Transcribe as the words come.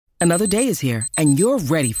Another day is here, and you're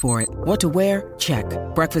ready for it. What to wear? Check.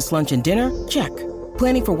 Breakfast, lunch, and dinner? Check.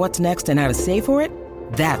 Planning for what's next and how to save for it?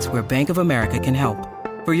 That's where Bank of America can help.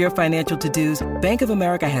 For your financial to-dos, Bank of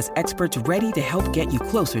America has experts ready to help get you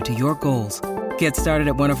closer to your goals. Get started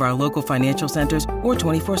at one of our local financial centers or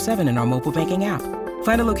 24/7 in our mobile banking app.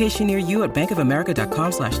 Find a location near you at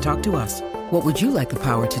bankofamerica.com/talktous. What would you like the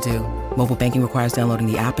power to do? Mobile banking requires downloading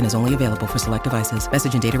the app and is only available for select devices.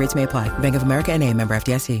 Message and data rates may apply. Bank of America N.A., member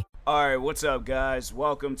FDIC. Alright, what's up guys?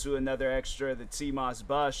 Welcome to another extra of the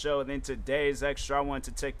TMossBoss show. And in today's extra, I want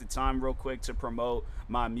to take the time real quick to promote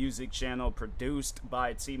my music channel produced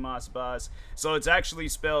by TMossBoss. So it's actually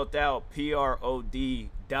spelled out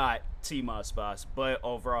PROD.TMossBoss, but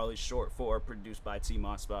overall it's short for produced by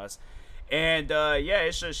TMossBoss. And yeah,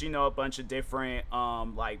 it's just, a bunch of different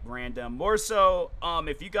like random, more so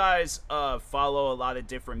if you guys follow a lot of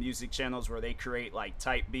different music channels where they create like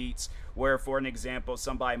type beats, where for an example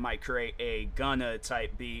somebody might create a Gunna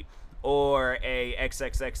type beat or a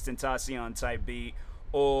XXXTentacion type beat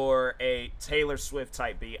or a Taylor Swift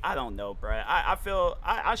type beat. I don't know, bruh. I feel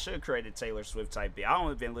I should create a Taylor Swift type beat. I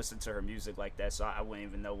don't even listen to her music like that, so I wouldn't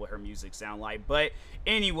even know what her music sound like. But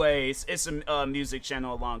anyways, it's a music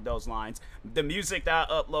channel along those lines. The music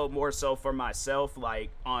that I upload more so for myself, like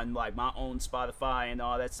on like my own Spotify and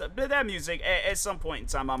all that stuff. But that music, at some point in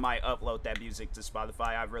time, I might upload that music to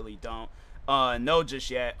Spotify. I really don't know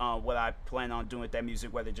just yet what I plan on doing with that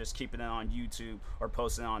music, whether just keeping it on YouTube or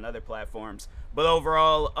posting it on other platforms. But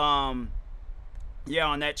overall, yeah,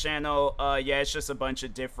 on that channel, yeah, it's just a bunch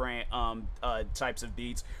of different types of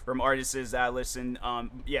beats from artists that I listen.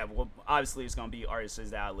 Yeah, well, obviously it's gonna be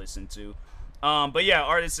artists that I listen to. But yeah,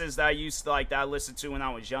 artists that I used to like, that I listened to when I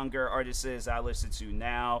was younger, artists that I listen to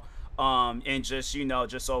now. And just,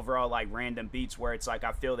 just overall like random beats where it's like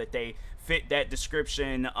I feel that they fit that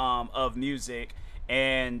description of music.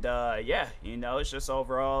 And yeah, it's just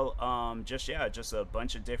overall just a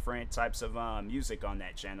bunch of different types of music on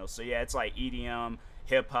that channel. So yeah, it's like EDM,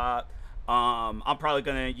 hip-hop. I'm probably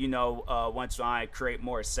gonna once I create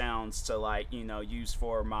more sounds to like use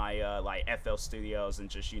for my like FL Studios and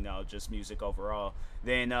just just music overall,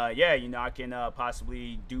 then yeah, I can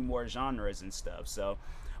possibly do more genres and stuff. So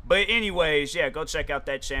but anyways, yeah, go check out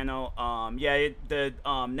that channel. Yeah, the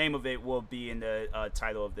name of it will be in the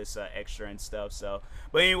title of this extra and stuff. So,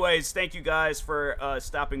 but anyways, thank you guys for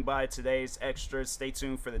stopping by today's extra. Stay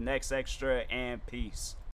tuned for the next extra, and peace.